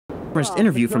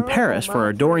interview from Paris for her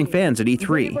adoring fans at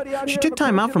E3. She took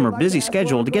time out from her busy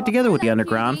schedule to get together with the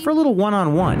Underground for a little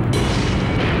one-on-one.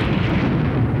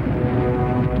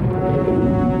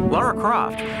 Lara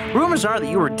Croft, rumors are that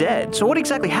you were dead, so what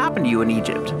exactly happened to you in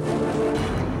Egypt?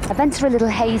 Events were a little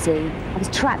hazy. I was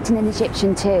trapped in an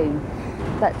Egyptian tomb,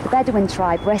 but the Bedouin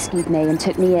tribe rescued me and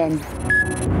took me in.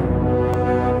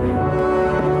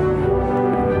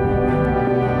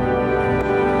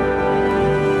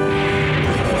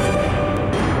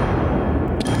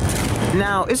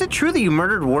 Now, is it true that you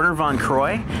murdered Werner von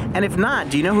Croy? And if not,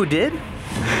 do you know who did?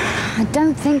 I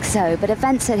don't think so, but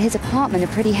events at his apartment are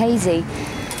pretty hazy.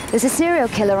 There's a serial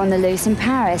killer on the loose in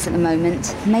Paris at the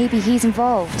moment. Maybe he's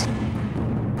involved.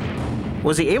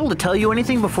 Was he able to tell you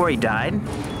anything before he died?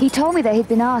 He told me that he'd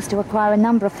been asked to acquire a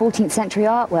number of 14th century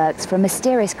artworks for a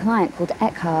mysterious client called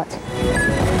Eckhart.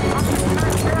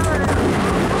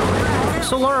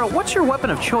 So, Lara, what's your weapon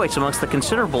of choice amongst the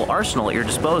considerable arsenal at your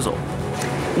disposal?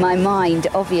 My mind,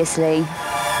 obviously.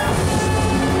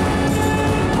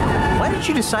 Why did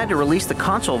you decide to release the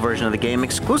console version of the game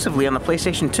exclusively on the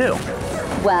PlayStation 2?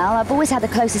 Well, I've always had a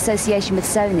close association with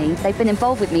Sony. They've been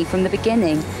involved with me from the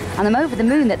beginning, and I'm over the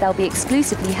moon that they'll be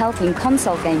exclusively helping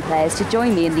console game players to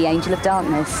join me in the Angel of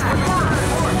Darkness.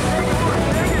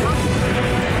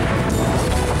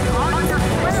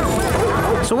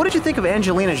 So what did you think of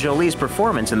Angelina Jolie's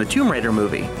performance in the Tomb Raider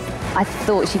movie? I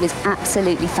thought she was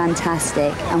absolutely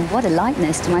fantastic, and what a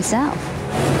likeness to myself.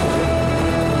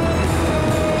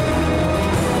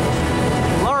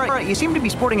 Lara, you seem to be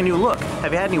sporting a new look.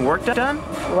 Have you had any work done?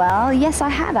 Well, yes, I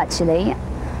have actually.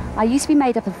 I used to be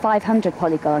made up of 500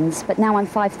 polygons, but now I'm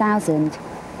 5,000.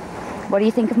 What do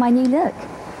you think of my new look?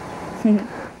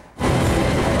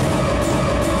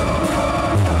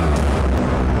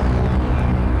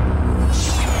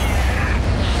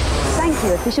 Thank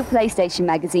you, official PlayStation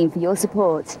magazine, for your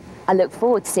support. I look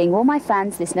forward to seeing all my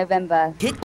fans this November.